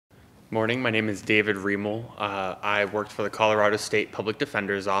Morning, my name is David Riemel. I worked for the Colorado State Public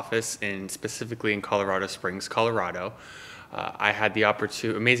Defender's Office, specifically in Colorado Springs, Colorado. I had the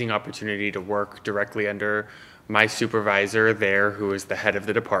amazing opportunity to work directly under my supervisor there, who is the head of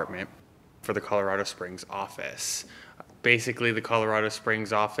the department for the Colorado Springs office. Basically, the Colorado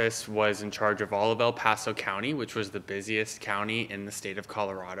Springs office was in charge of all of El Paso County, which was the busiest county in the state of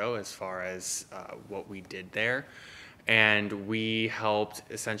Colorado as far as what we did there. And we helped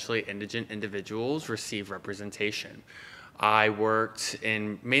essentially indigent individuals receive representation. I worked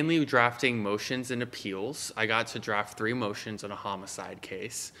in mainly drafting motions and appeals. I got to draft 3 motions on a homicide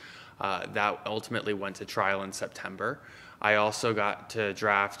case that ultimately went to trial in September. I also got to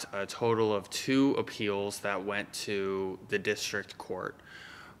draft a total of 2 appeals that went to the district court.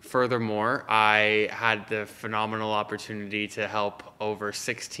 Furthermore, I had the phenomenal opportunity to help over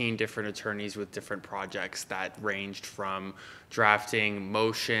 16 different attorneys with different projects that ranged from drafting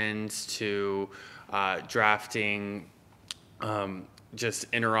motions to drafting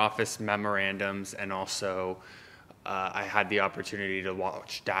just interoffice memorandums, and also I had the opportunity to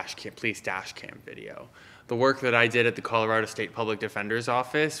watch police dash cam video. The work that I did at the Colorado State Public Defender's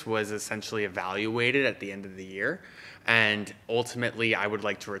Office was essentially evaluated at the end of the year. And ultimately, I would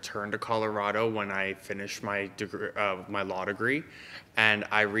like to return to Colorado when I finish my degree, my law degree. And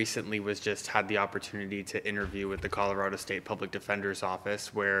I recently had the opportunity to interview with the Colorado State Public Defender's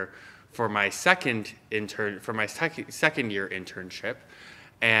Office, where for my second year internship.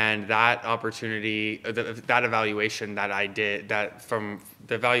 And that opportunity, that evaluation that I did, that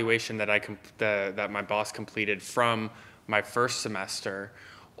my boss completed from my first semester,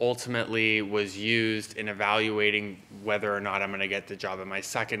 ultimately was used in evaluating whether or not I'm going to get the job in my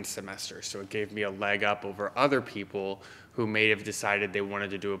second semester. So it gave me a leg up over other people who may have decided they wanted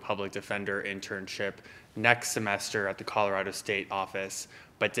to do a public defender internship next semester at the Colorado State office,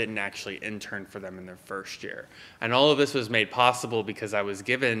 but didn't actually intern for them in their first year. And all of this was made possible because I was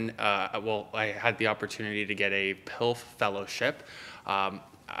given, I had the opportunity to get a PILF fellowship.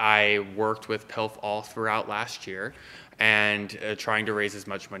 I worked with PILF all throughout last year and trying to raise as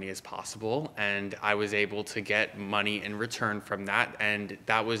much money as possible. And I was able to get money in return from that. And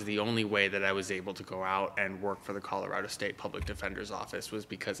that was the only way that I was able to go out and work for the Colorado State Public Defender's Office, was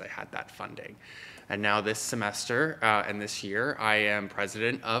because I had that funding. And now this semester and this year, I am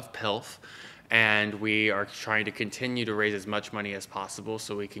president of PILF. And we are trying to continue to raise as much money as possible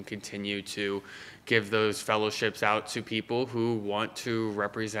so we can continue to give those fellowships out to people who want to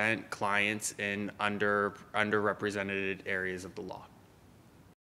represent clients in underrepresented areas of the law.